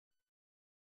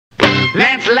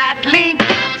Lancelot Link,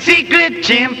 secret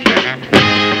chimp.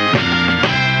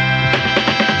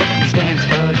 Stands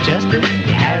for justice,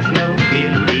 he has no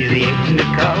fear. He's the agent to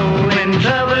call when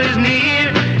trouble is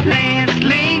near. Lance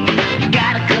Link, you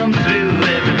gotta come through.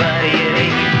 Everybody at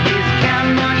 8 is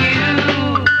counting on you.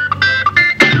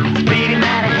 It's pretty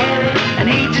mighty heavy, an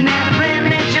agent and a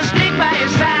friend that she'll stick by your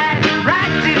side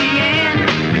right to the end.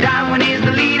 Darwin is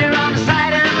the leader on the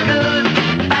side of good.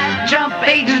 Fight Chump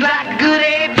agents like a good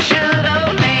ape should.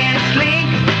 Oh, Lance Link,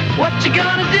 what you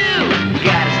gonna do? You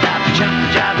gotta stop the chump, the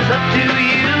job is up to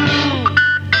you.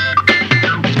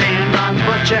 Stand on the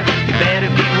butcher, you better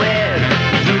beware.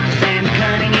 He's ruthless and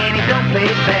cunning and he don't play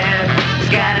fair. He's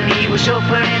got an evil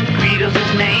chauffeur and Credo's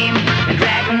his name. And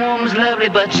Dragon Woman's lovely,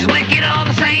 but she's wicked all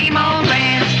the same. Oh,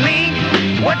 Lance Link,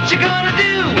 what you gonna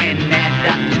do when that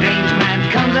Dr. Strange man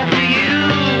comes after you?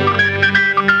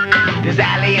 There's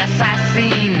Ali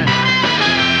Assassin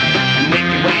and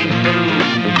Wicked Wayne Fool.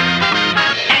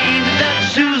 And the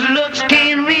Dutch whose looks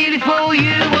can really fool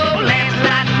you. Oh,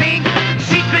 Lancelot Link,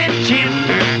 secret chimp.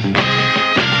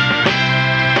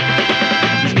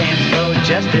 He stands for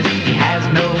justice, he has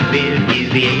no fear. He's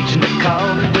the agent to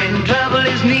call when trouble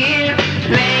is near.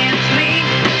 Lance Link,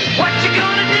 what you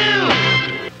gonna do?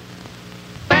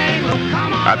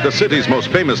 At the city's most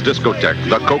famous discotheque,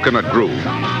 the Coconut Grove,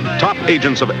 top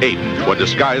agents of 8 were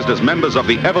disguised as members of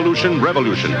the Evolution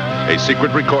Revolution, a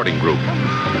secret recording group.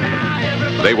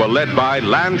 They were led by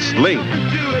Lance Link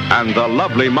and the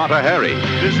lovely Mata Hari.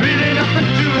 There's really nothing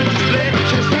to it, just let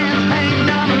your hands hang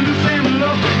down and loose and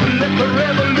low. Let the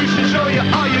revolution show you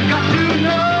all you got to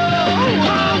know.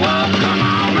 Whoa, whoa, come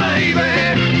on, baby.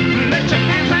 Let your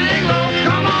hands hang low,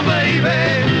 come on,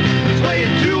 baby. Sway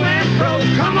it to and fro,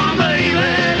 come on, baby.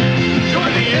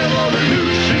 Join the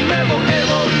evolution,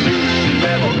 evolution,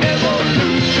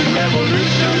 evolution,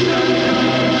 evolution.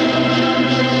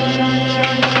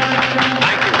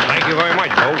 Thank you very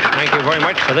much, folks. Thank you very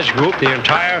much for this group, the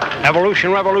entire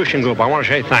Evolution Revolution group. I want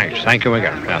to say thanks. Thank you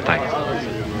again. Yeah, thanks.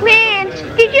 Lance,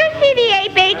 did you see the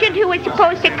ape agent who was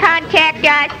supposed to contact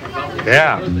us?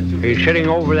 Yeah, he's sitting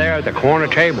over there at the corner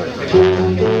table.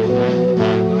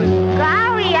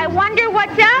 Golly, I wonder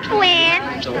what's up,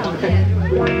 Lance.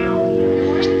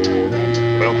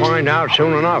 We'll find out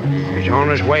soon enough. He's on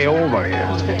his way over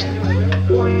here.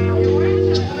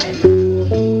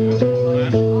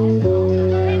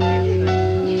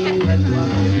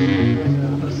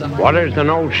 What does the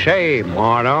note say,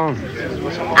 Marta?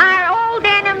 Our old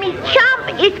enemy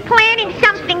Chump is planning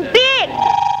something big.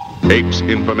 Ape's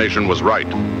information was right.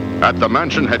 At the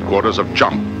mansion headquarters of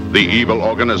Chump, the evil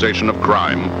organization of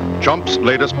crime, Chump's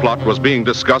latest plot was being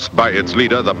discussed by its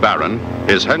leader, the Baron,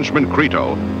 his henchman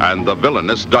Creto, and the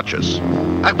villainous Duchess.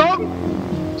 Achtung!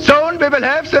 Soon we will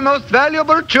have the most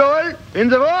valuable jewel in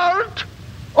the world.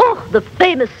 Oh, the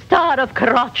famous star of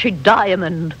Karachi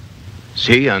diamond.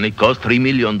 See, and it cost $3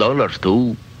 million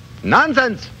too.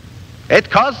 Nonsense! It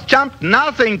costs Chump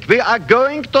nothing. We are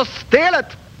going to steal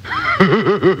it.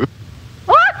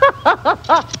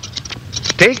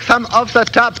 Take some off the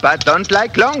top. I don't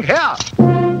like long hair.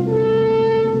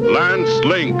 Lance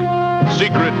Link,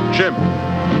 secret chimp.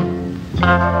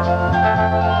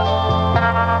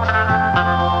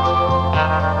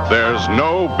 There's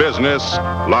no business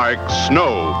like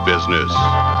snow business.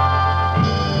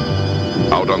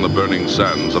 Out on the burning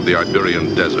sands of the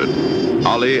Iberian desert,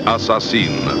 Ali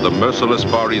Assassin, the merciless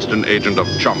Far Eastern agent of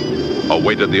Chump,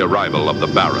 awaited the arrival of the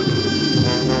Baron.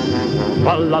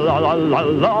 La la la la la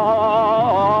la.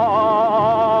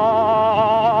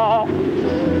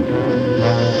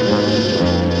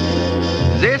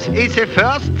 This is the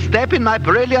first step in my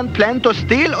brilliant plan to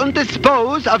steal and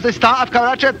dispose of the Star of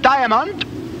Karachi diamond.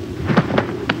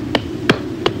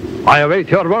 I await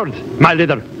your words, my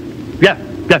leader. Yeah.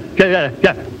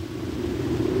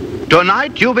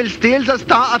 Tonight you will steal the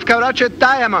Star of Karachi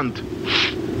diamond.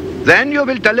 Then you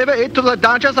will deliver it to the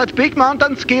Duchess at Big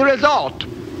Mountain Ski Resort.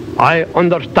 I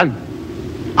understand.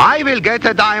 I will get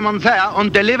the diamond there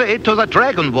and deliver it to the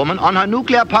Dragon Woman on her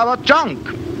nuclear-powered junk.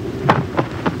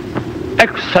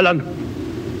 Excellent.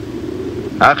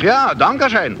 Ach ja, danke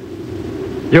schön.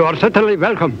 You are certainly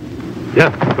welcome.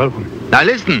 Yeah, welcome. Now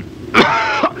listen.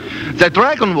 The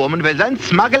Dragon Woman will then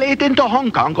smuggle it into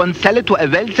Hong Kong and sell it to a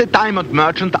wealthy diamond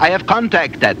merchant I have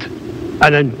contacted.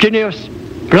 An ingenious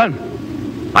plan.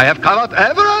 I have covered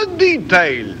every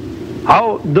detail.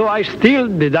 How do I steal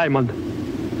the diamond?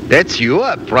 That's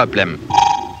your problem.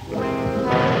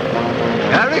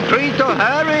 Hurry, Creto,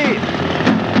 hurry!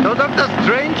 To Dr.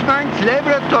 Strangemind's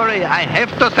laboratory. I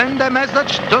have to send a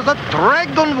message to the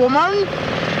Dragon Woman.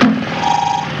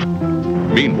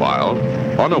 Meanwhile,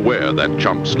 Unaware that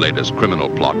Chump's latest criminal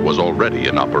plot was already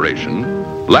in operation,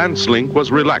 Lance Link was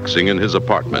relaxing in his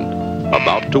apartment,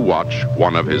 about to watch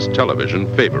one of his television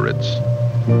favorites.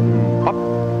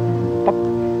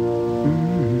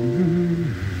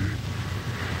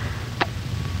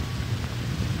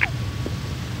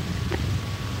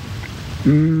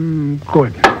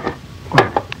 Good.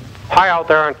 Hi out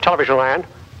there in television land.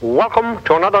 Welcome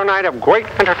to another night of great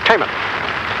entertainment.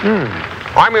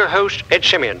 I'm your host, Ed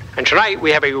Simeon, and tonight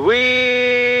we have a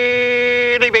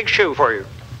really big show for you.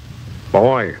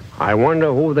 Boy, I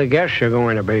wonder who the guests are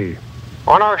going to be.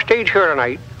 On our stage here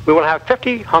tonight, we will have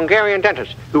 50 Hungarian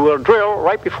dentists who will drill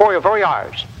right before your very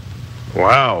eyes.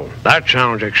 Wow, that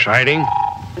sounds exciting.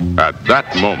 At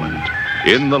that moment,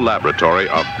 in the laboratory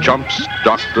of Chump's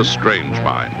Dr.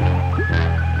 Strangemind.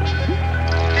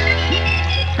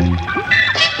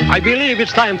 I believe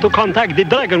it's time to contact the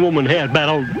Dragon Woman here,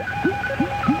 Battle.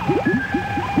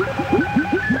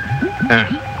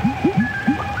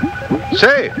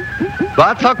 Say,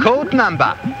 what's her code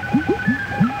number?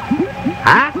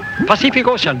 Huh? Pacific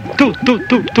Ocean,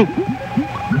 22222.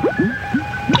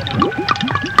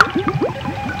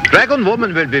 Dragon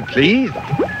Woman will be pleased.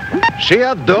 She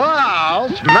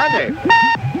adores money.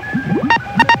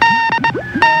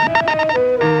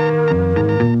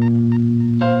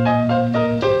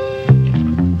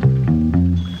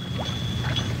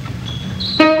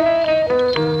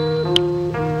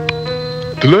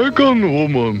 Dragon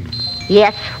Woman,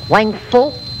 Yes,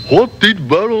 Wangfu? what did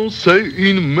Baron say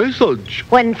in message?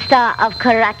 When Star of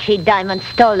Karachi diamond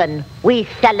stolen, we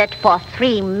sell it for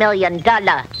 $3 million.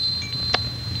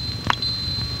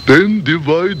 Then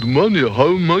divide money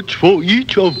how much for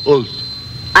each of us.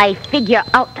 I figure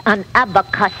out an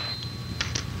abacus.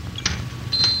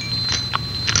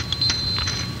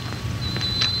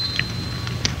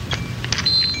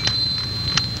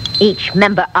 Each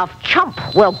member of Chimp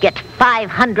will get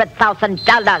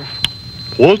 $500,000.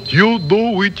 What you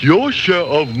do with your share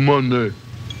of money?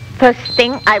 First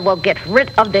thing, I will get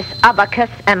rid of this abacus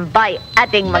and buy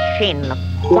adding machine.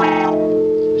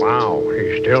 Wow,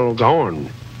 he's still going.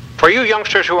 For you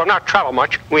youngsters who have not traveled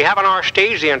much, we have on our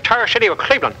stage the entire city of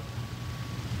Cleveland.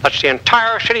 That's the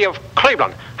entire city of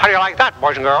Cleveland. How do you like that,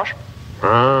 boys and girls?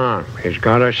 Ah, he's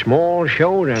got a small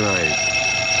show tonight.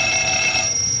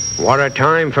 What a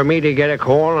time for me to get a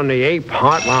call on the Ape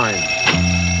hotline.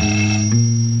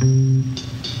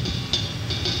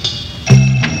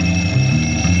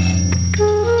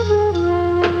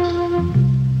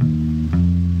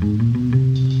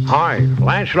 Hi,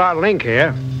 Lancelot Link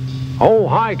here. Oh,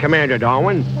 hi, Commander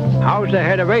Darwin. How's the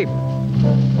head of Ape?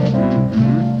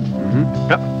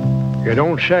 You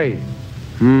don't say.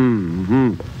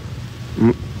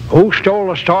 Who stole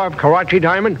the Star of Karachi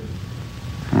diamond?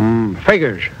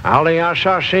 Figures. Ali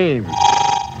Assassin.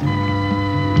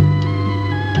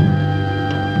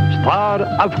 Star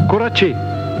of Karachi.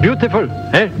 Beautiful,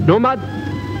 eh, Nomad?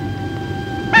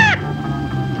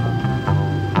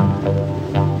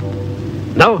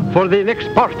 Now for the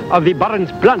next part of the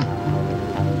Baron's plan.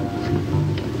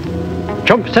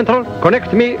 Chimp Central,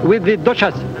 connect me with the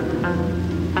Duchess.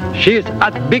 She is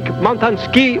at Big Mountain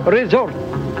Ski Resort.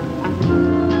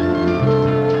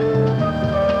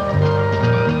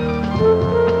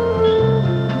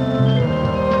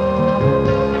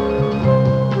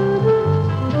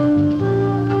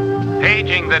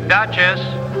 Paging the Duchess.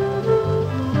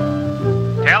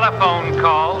 Telephone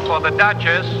call for the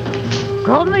Duchess.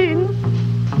 Come in.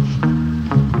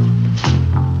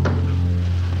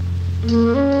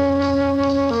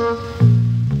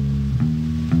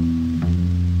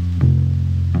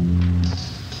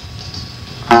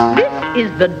 This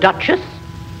is the Duchess.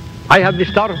 I have the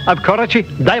Star of Karachi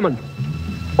diamond.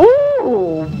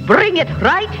 Ooh, bring it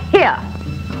right here.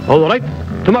 All right,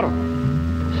 tomorrow.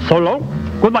 So long,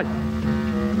 goodbye.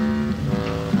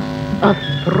 A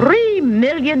 $3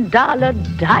 million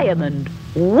diamond.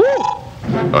 Woo!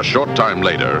 A short time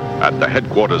later, at the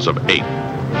headquarters of APE,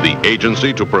 the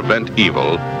Agency to Prevent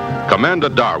Evil, Commander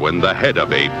Darwin, the head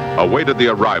of APE, awaited the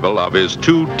arrival of his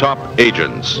two top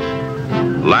agents,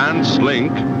 Lance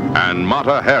Link and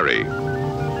Mata Hari.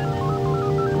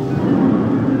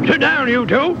 Sit down, you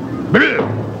two.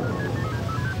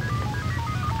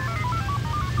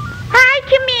 Hi,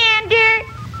 Commander.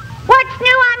 What's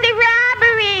new on the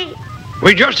robbery?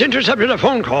 We just intercepted a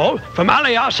phone call from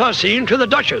Ali Assassin to the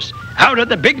Duchess, out at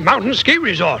the Big Mountain Ski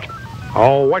Resort.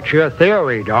 Oh, what's your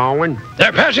theory, Darwin?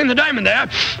 They're passing the diamond there,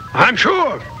 I'm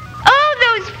sure.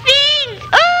 Oh, those fiends!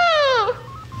 Oh!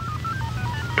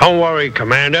 Don't worry,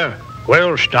 Commander.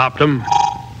 We'll stop them.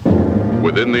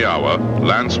 Within the hour,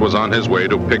 Lance was on his way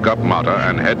to pick up Mata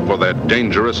and head for their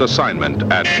dangerous assignment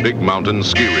at Big Mountain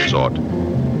Ski Resort.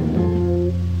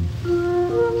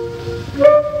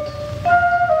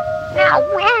 Now,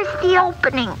 where's the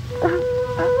opening?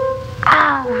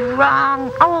 Oh,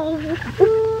 wrong. Oh.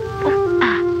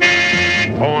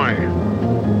 Boy,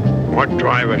 what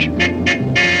drivers.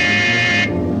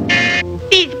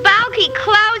 These bulky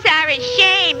clothes are a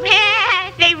shame.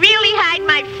 They really hide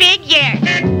my figure.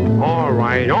 All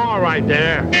right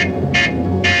there.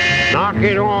 Knock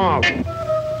it off.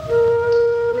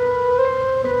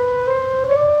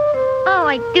 Oh,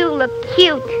 I do look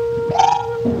cute.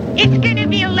 It's gonna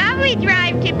be a lovely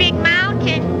drive to Big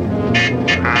Mountain.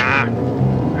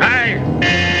 Hey!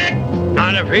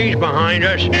 Not if he's behind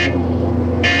us.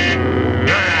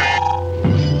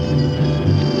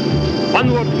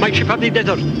 Onward, my ship of the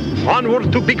desert.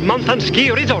 Onward to Big Mountain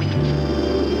Ski Resort.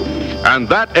 And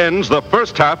that ends the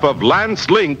first half of Lance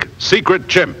Link, Secret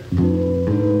Chimp.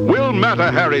 Will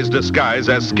Mata Hari's disguise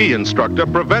as ski instructor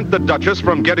prevent the Duchess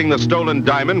from getting the stolen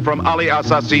diamond from Ali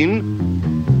Assassin?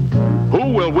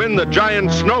 Who will win the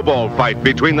giant snowball fight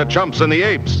between the Chumps and the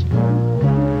Apes?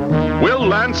 Will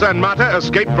Lance and Mata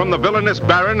escape from the villainous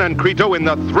Baron and Crito in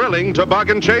the thrilling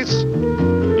toboggan chase?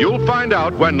 You'll find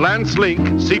out when Lance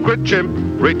Link, Secret Chimp,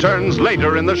 returns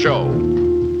later in the show.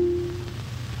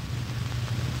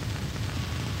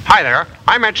 Hi there,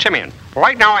 I'm Ed Simeon.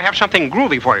 Right now I have something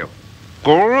groovy for you.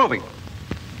 Groovy.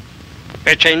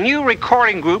 It's a new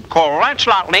recording group called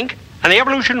Lancelot Link and the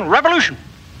Evolution Revolution.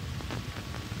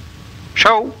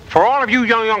 So, for all of you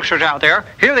youngsters out there,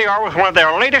 here they are with one of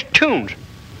their latest tunes.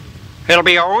 It'll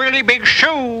be a really big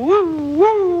show. Woo,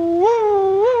 woo,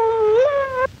 woo,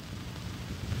 woo.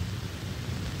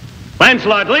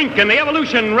 Lancelot Link and the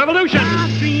Evolution Revolution. My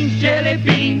dreams, jelly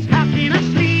beans, how can I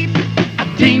sleep? I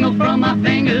tingle from my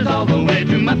fingers all the way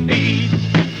to my feet.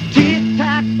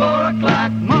 Tick-tock, 4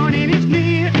 o'clock, morning is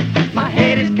near. My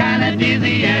head is kinda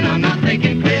dizzy and I'm not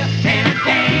thinking clear. And I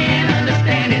can't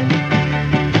understand it.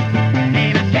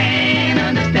 And I can't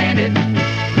understand it.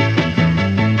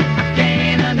 I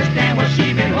can't understand what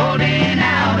she's been holding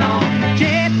out on.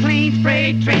 Jet planes,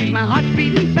 freight trains, my heart's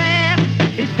beating fast.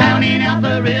 It's pounding out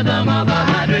the rhythm of a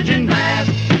hydrogen blast.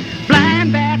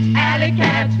 Blind bats, alley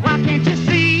cats, why can't you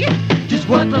see just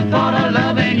what the thought of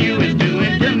loving you is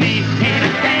doing to me? And I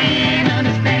can't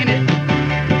understand it.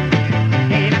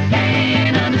 And I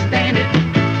can't understand it.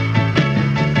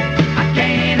 I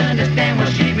can't understand what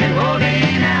she's been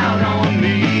holding out on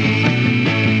me.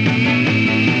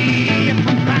 If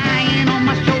I'm crying on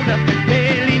my shoulder,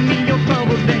 telling me your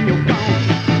troubles, then you're gone,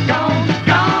 gone,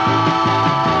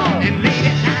 gone. And late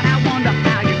at night I wonder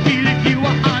how you feel if you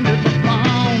were under the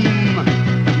phone.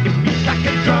 It beats like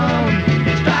a drum,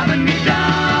 it's driving me down.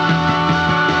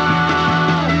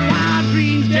 Wild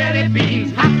dreams, jelly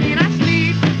beans, how can I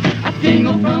sleep? I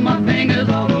tingle from my fingers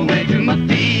all the way to my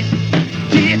feet.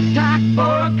 Tick-tock,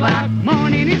 4 o'clock,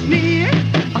 morning is near.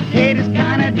 My head is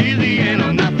kinda dizzy and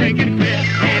I'm not thinking clear.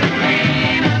 And I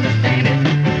can't understand it.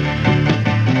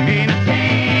 And I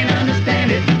can't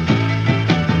understand it.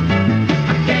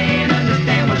 I can't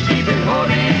understand what she's been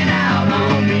holding out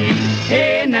on me.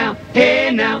 Hey now,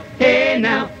 hey now, hey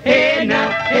now, hey now,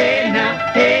 hey now,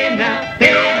 hey now,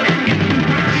 hey now.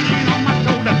 Crying on my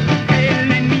shoulder,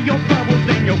 telling me your troubles,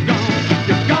 then you're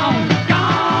gone,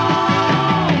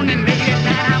 gone. And late at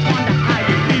night I wonder how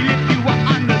you feel if you were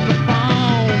under the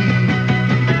phone.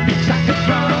 It beats like a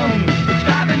drum, it's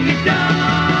driving me down.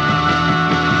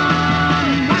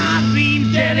 My dreams,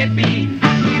 jelly bean,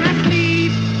 how can I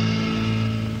sleep?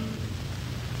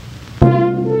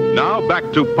 Now back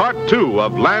to part 2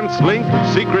 of Lance Link,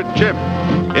 Secret Chimp.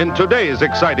 In today's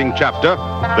exciting chapter,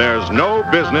 there's no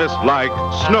business like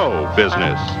snow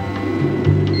business.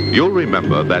 You'll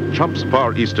remember that Chump's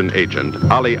Far Eastern agent,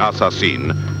 Ali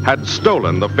Assassin, had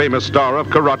stolen the famous star of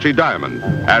Karachi diamond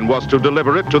and was to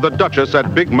deliver it to the Duchess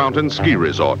at Big Mountain Ski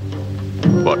Resort.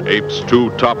 But Ape's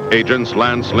 2 top agents,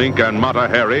 Lance Link and Mata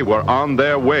Hari, were on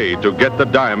their way to get the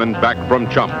diamond back from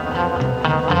Chump.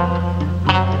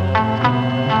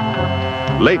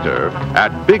 Later,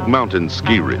 at Big Mountain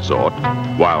Ski Resort,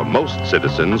 while most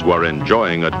citizens were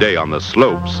enjoying a day on the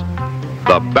slopes,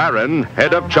 the Baron,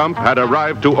 head of Chump, had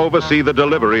arrived to oversee the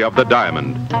delivery of the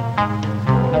diamond.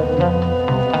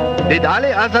 Did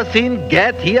Ali Assassin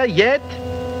get here yet?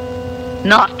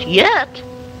 Not yet.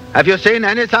 Have you seen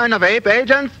any sign of ape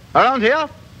agents around here?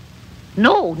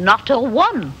 No, not a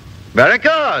one. Very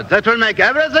good. That will make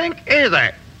everything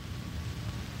easy.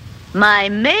 My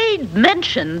maid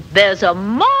mentioned there's a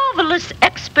marvelous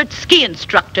expert ski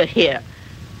instructor here.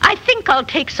 I think I'll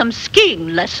take some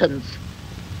skiing lessons.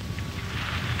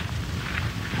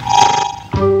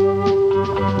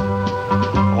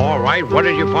 right. What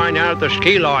did you find out at the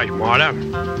ski lodge, Marta?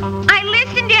 I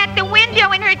listened at the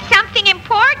window and heard something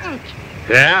important.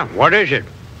 Yeah? What is it?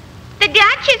 The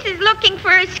Duchess is looking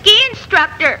for a ski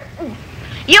instructor.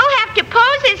 You'll have to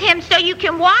pose as him so you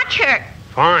can watch her.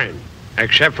 Fine.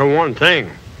 Except for one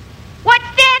thing. What's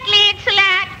that,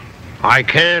 Lancelot? I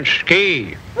can't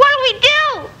ski. What'll we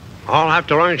do? I'll have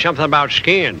to learn something about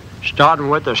skiing, starting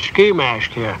with the ski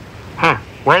mask here. Huh,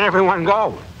 where'd everyone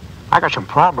go? I got some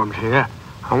problems here.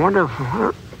 I wonder if...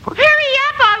 Hurry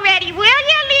up already, will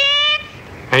you, Lance?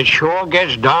 It sure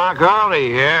gets dark early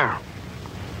here.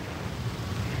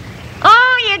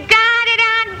 Oh, you got it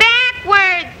on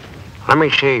backwards. Let me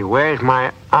see, where's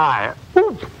my eye?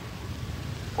 Ooh.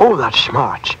 Oh, that's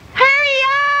smart. Hurry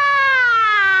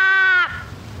up!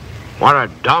 What a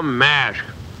dumb mask.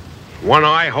 One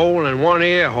eye hole and one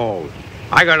ear hole.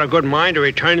 I got a good mind to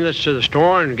return this to the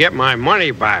store and get my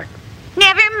money back.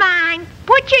 Never mind.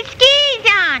 Put your skis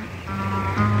on.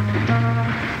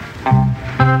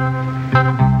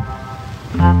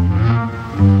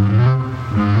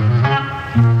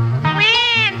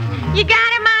 Lance, you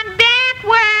got him on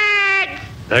backwards.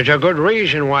 There's a good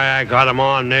reason why I got him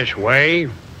on this way.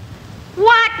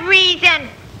 What reason?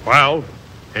 Well,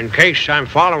 in case I'm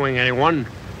following anyone,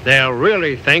 they'll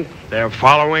really think they're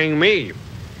following me.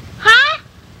 Huh?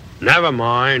 Never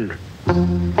mind.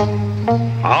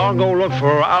 I'll go look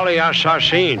for Ali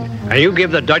Assassin, and you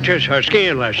give the Duchess her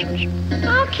skiing lessons.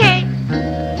 Okay.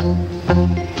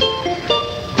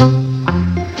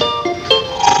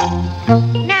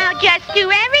 Now just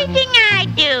do everything I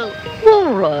do.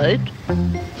 All right.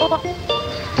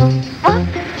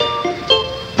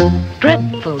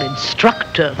 Dreadful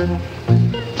instructor.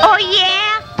 Oh,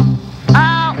 yeah?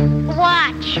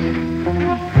 Watch.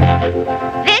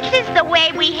 This is the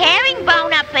way we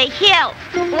herringbone up a hill.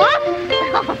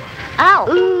 Whoop. Ow.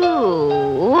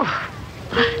 Ooh.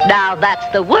 Now that's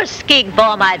the worst skiing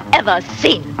form I've ever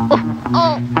seen.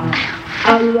 Oh.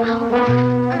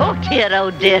 Oh dear,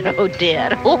 oh dear, oh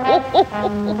dear. Oh,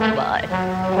 my.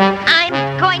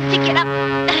 I'm going to get up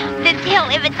this hill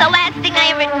if it's the last thing I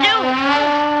ever do.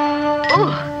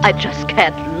 Oh, I just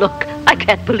can't look. I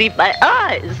can't believe my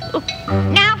eyes.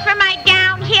 Now for my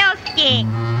downhill skiing.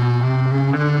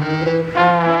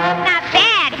 Not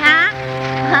bad, huh?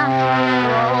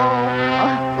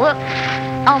 Whoop.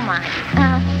 Oh, my.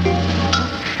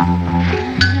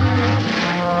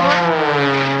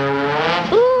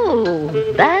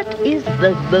 Ooh, that is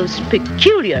the most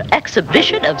peculiar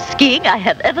exhibition of skiing I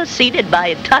have ever seen in my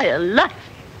entire life.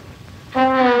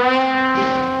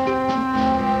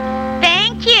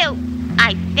 Thank you,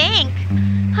 I think.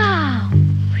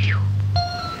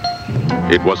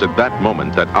 It was at that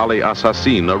moment that Ali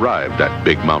Assassin arrived at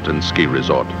Big Mountain Ski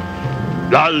Resort.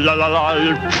 La la la la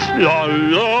la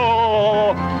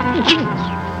la.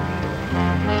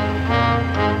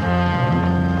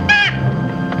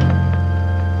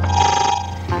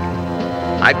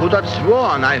 I could have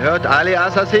sworn I heard Ali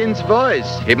Assassin's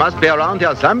voice. He must be around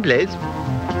here someplace.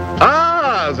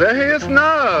 Ah, there he is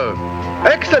now.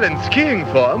 Excellent skiing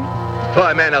form for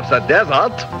a man of the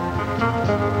desert.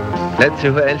 Let's see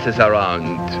who else is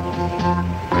around.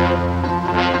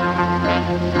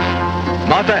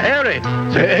 Martha Harry,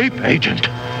 the ape agent.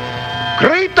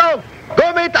 Grito,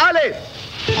 go meet Ali.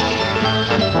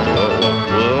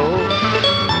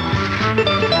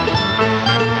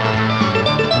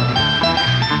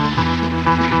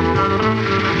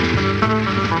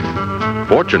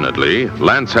 Fortunately,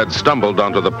 Lance had stumbled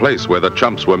onto the place where the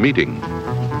chumps were meeting.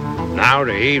 Now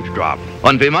to eavesdrop.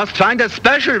 And we must find a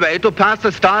special way to pass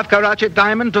the Star of Karachi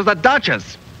diamond to the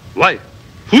Duchess. Why?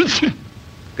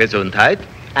 Gesundheit.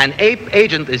 An ape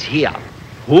agent is here.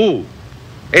 Who?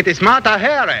 It is Martha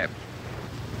Harry.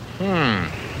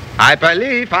 I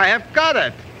believe I have got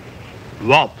it.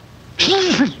 What?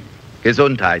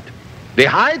 Gesundheit. We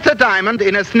hide the diamond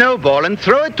in a snowball and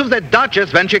throw it to the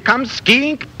Duchess when she comes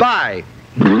skiing by.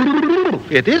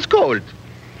 It is cold.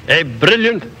 A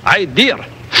brilliant idea.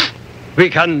 We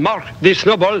can mark the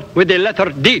snowball with the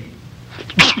letter D.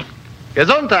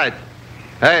 Gesundheit.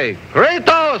 Hey,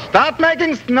 Grito, start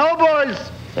making snowballs.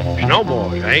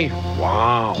 Snowballs, eh?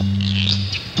 Wow.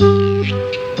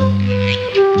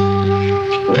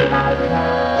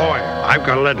 Boy, I've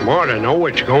got to let Marta know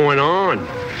what's going on.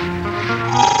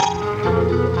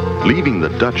 Leaving the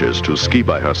Duchess to ski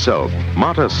by herself,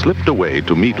 Marta slipped away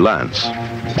to meet Lance.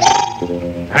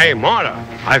 Hey, Marta,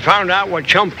 I found out what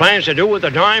Chump plans to do with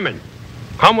the diamond.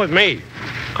 Come with me.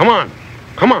 Come on.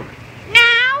 Come on.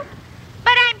 Now?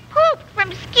 But I'm pooped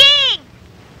from skiing.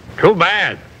 Too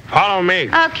bad. Follow me.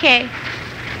 Okay.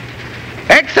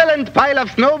 Excellent pile of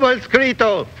snowballs,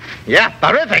 Grito. Yeah,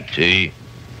 terrific. See?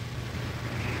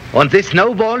 And this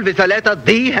snowball with the letter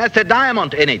D has a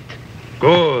diamond in it.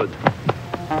 Good.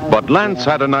 But Lance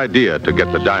had an idea to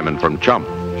get the diamond from Chump.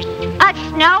 A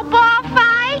snowball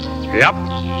fight? Yep.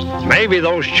 Maybe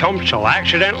those chumps will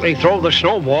accidentally throw the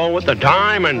snowball with the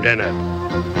diamond in it.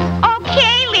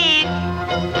 Okay, Lance.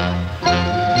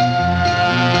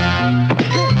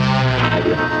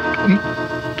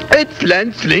 It's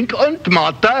Lancelot and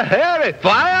Mata Harry.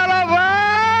 Fire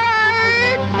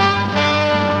away!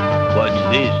 What's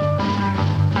this?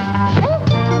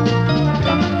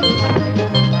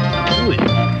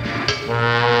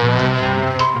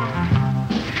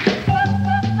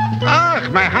 Ach,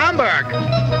 my Hamburg!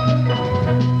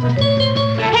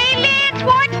 Hey, Lance,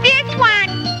 watch this one.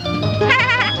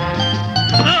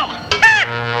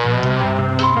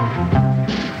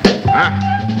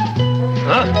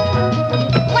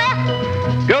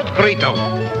 Good, Crito.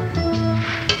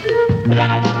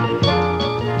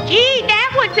 Gee, that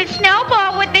was a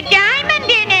snowball with the diamond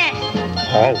in it.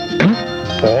 Oh,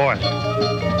 boy.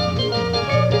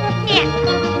 Yeah.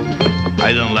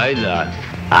 I don't like that.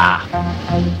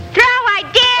 Throw, I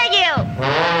dare you.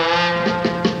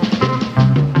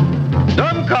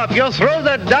 Dummkopf, you throw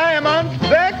the diamond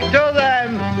back to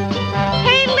them.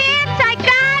 Hey, Lance, I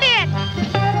got it.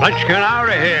 Let's get out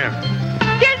of here.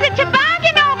 There's a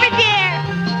toboggan over there.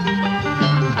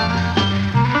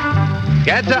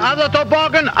 Get the other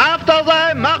toboggan after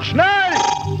them. Mach schnell!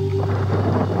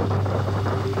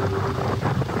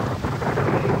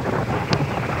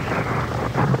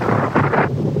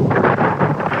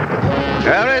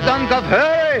 Hurry, Dummkopf,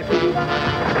 hurry!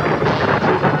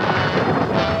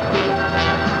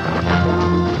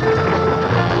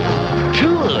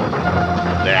 Sure.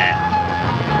 There.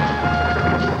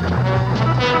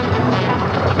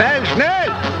 Schnell,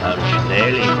 schnell!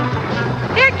 Schnelli.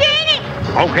 They're gaining.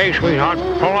 Okay, sweetheart,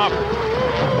 pull up.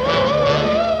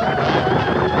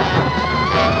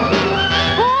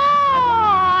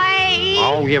 Boy.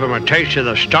 I'll give him a taste of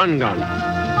the stun gun.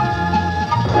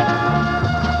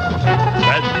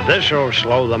 This'll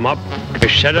slow them up. I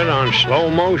set it on slow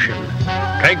motion.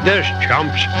 Take this,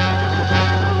 chumps.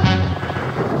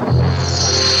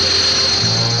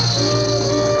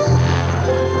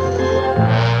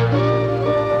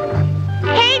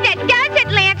 Hey, that does it,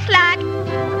 Lancelot.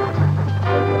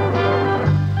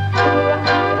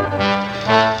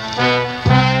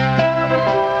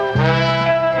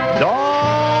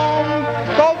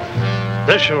 Dummkopf!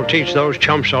 This'll teach those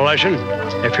chumps a lesson.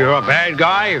 If you're a bad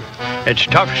guy, it's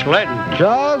tough sledding.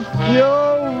 Just you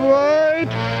wait.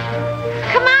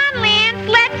 Come on, Lance,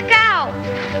 let's go.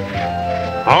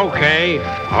 Okay.